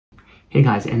Hey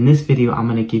guys, in this video, I'm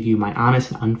going to give you my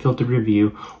honest and unfiltered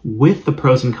review with the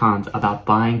pros and cons about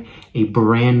buying a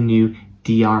brand new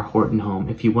DR Horton home.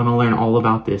 If you want to learn all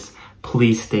about this,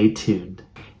 please stay tuned.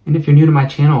 And if you're new to my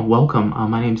channel, welcome.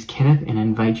 My name is Kenneth and I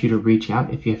invite you to reach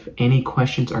out if you have any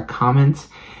questions or comments.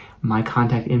 My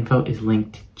contact info is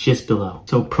linked just below.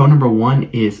 So pro number one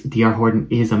is DR Horton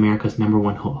is America's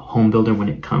 #1 home builder when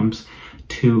it comes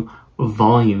to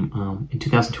volume. In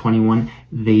 2021,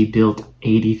 they built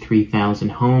 83,000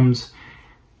 homes.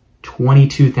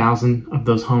 22,000 of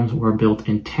those homes were built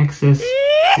in Texas,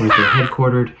 where they're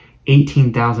headquartered.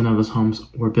 18,000 of those homes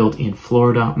were built in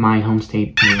Florida, my home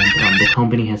state, and the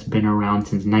company has been around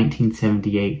since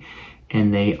 1978,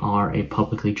 and they are a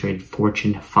publicly traded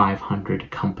Fortune 500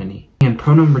 company. And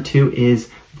pro number two is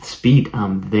speed.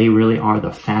 They really are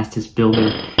the fastest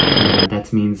builder, and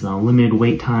that means limited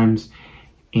wait times.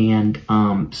 And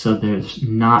so there's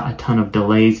not a ton of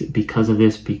delays because of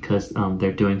this, because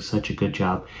they're doing such a good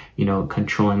job,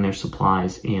 controlling their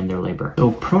supplies and their labor.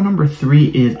 So pro number three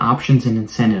is options and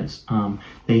incentives.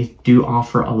 They do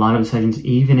offer a lot of incentives,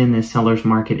 even in the seller's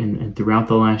market and throughout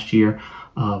the last year,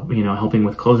 helping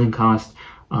with closing costs,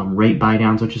 rate buy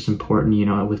downs, which is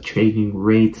important, with trading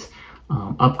rates,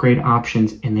 upgrade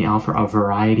options, and they offer a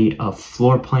variety of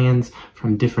floor plans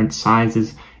from different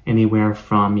sizes, anywhere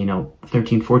from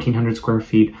 1,400 square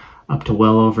feet up to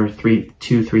well over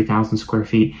 3,000 square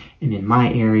feet. And in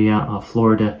my area of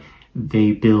Florida,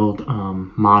 they build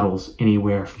models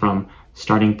anywhere from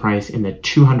starting price in the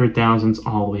 200,000s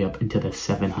all the way up into the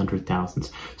 700,000s.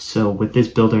 So with this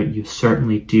builder, you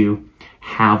certainly do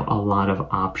have a lot of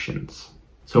options.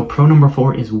 So pro number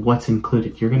four is what's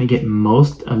included. You're going to get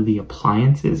most of the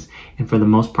appliances, and for the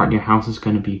most part, your house is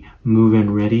going to be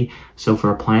move-in ready. So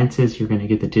for appliances, you're going to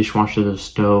get the dishwasher, the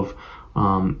stove,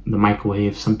 the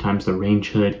microwave, sometimes the range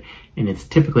hood, and it's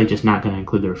typically just not going to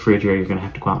include the refrigerator. You're going to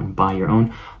have to go out and buy your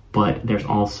own. But there's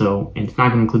also, and it's not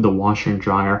going to include the washer and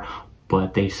dryer,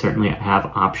 but they certainly have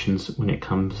options when it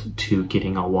comes to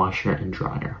getting a washer and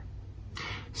dryer.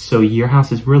 So your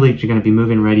house is really, you're going to be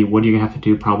move-in ready. What are you going to have to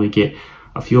do? Probably get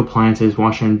a few appliances,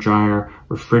 washer and dryer,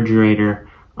 refrigerator.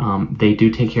 They do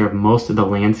take care of most of the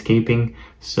landscaping.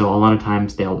 So a lot of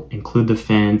times they'll include the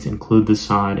fence, include the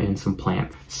sod, and some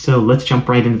plants. So let's jump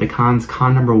right into the cons.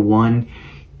 Con number one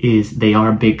is they are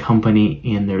a big company,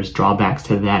 and there's drawbacks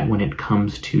to that when it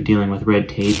comes to dealing with red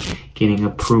tape, getting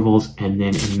approvals, and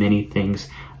then in many things,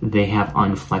 they have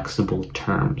unflexible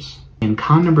terms. And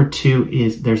con number two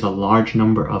is there's a large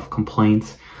number of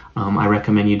complaints. I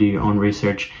recommend you do your own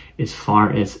research as far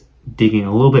as digging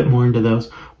a little bit more into those.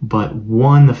 But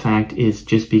one, the fact is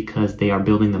just because they are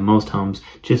building the most homes,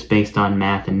 just based on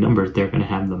math and numbers, they're going to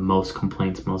have the most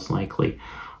complaints most likely.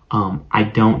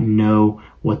 I don't know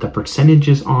what the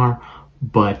percentages are,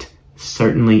 but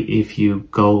certainly if you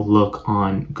go look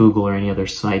on Google or any other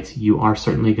sites, you are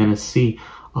certainly going to see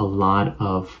a lot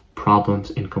of problems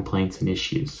and complaints and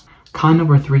issues. Con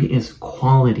number three is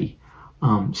quality.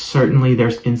 Certainly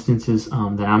there's instances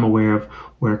that I'm aware of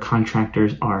where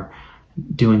contractors are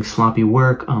doing sloppy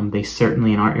work. They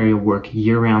certainly in our area work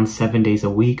year-round, 7 days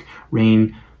a week,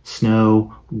 rain,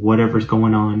 snow, whatever's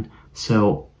going on.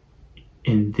 So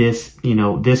in this,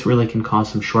 this really can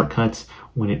cause some shortcuts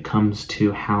when it comes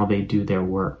to how they do their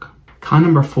work. Con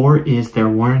number four is their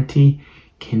warranty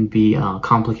can be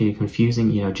complicated,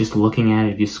 confusing. Just looking at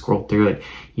it, if you scroll through it,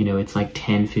 it's like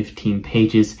 10, 15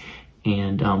 pages.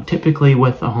 And typically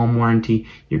with a home warranty,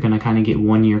 you're going to kind of get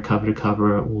 1 year cover to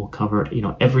cover. It will cover,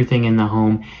 everything in the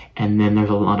home. And then there's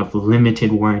a lot of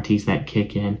limited warranties that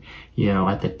kick in,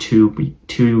 at the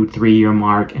 2-3 year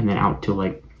mark, and then out to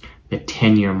like the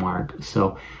 10-year mark.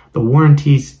 So the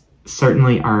warranties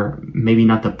certainly are maybe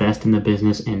not the best in the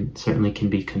business, and certainly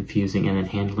can be confusing and then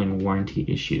handling warranty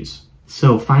issues.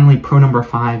 So finally, pro number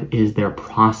five is their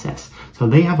process. So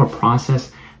they have a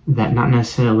process that not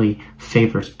necessarily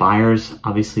favors buyers,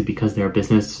 obviously, because they're a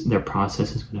business, their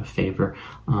process is going to favor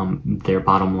their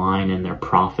bottom line and their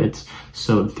profits.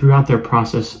 So throughout their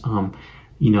process,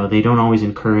 they don't always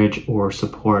encourage or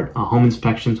support home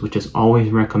inspections, which is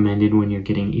always recommended when you're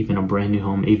getting even a brand new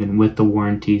home, even with the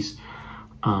warranties.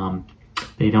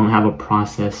 They don't have a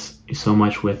process so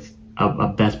much with a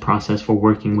best process for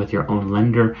working with your own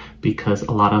lender, because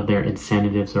a lot of their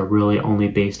incentives are really only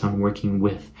based on working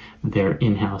with their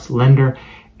in-house lender.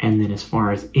 And then as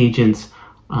far as agents,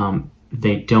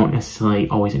 they don't necessarily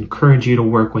always encourage you to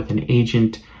work with an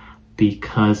agent,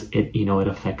 because it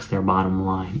affects their bottom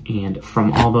line. And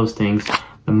from all those things,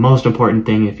 the most important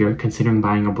thing, if you're considering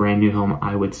buying a brand new home,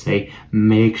 I would say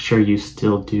make sure you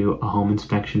still do a home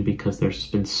inspection, because there's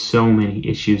been so many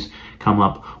issues come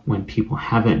up when people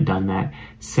haven't done that.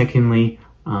 Secondly,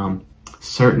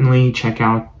 certainly check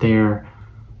out their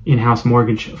in-house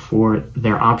mortgage for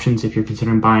their options if you're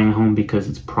considering buying a home, because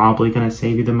it's probably going to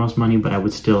save you the most money. But I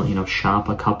would still, shop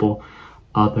a couple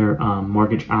other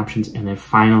mortgage options. And then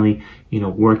finally,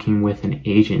 working with an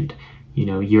agent.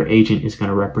 Your agent is going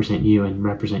to represent you and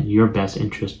represent your best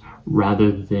interest rather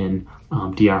than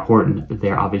D.R. Horton.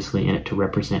 They're obviously in it to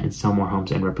represent and sell more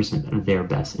homes and represent their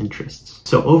best interests.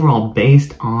 So overall,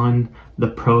 based on the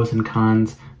pros and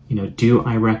cons, do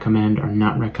I recommend or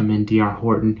not recommend D.R.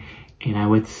 Horton? And I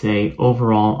would say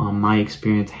overall, my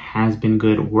experience has been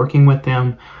good working with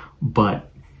them, but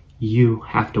you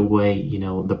have to weigh,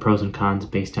 the pros and cons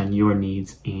based on your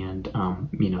needs and,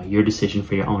 your decision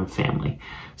for your own family.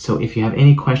 So if you have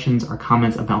any questions or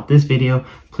comments about this video,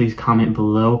 please comment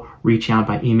below, reach out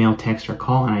by email, text, or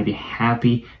call, and I'd be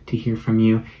happy to hear from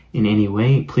you in any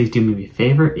way. Please do me a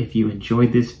favor. If you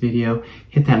enjoyed this video,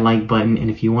 hit that like button.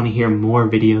 And if you want to hear more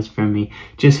videos from me,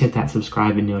 just hit that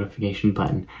subscribe and notification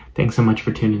button. Thanks so much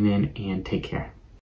for tuning in, and take care.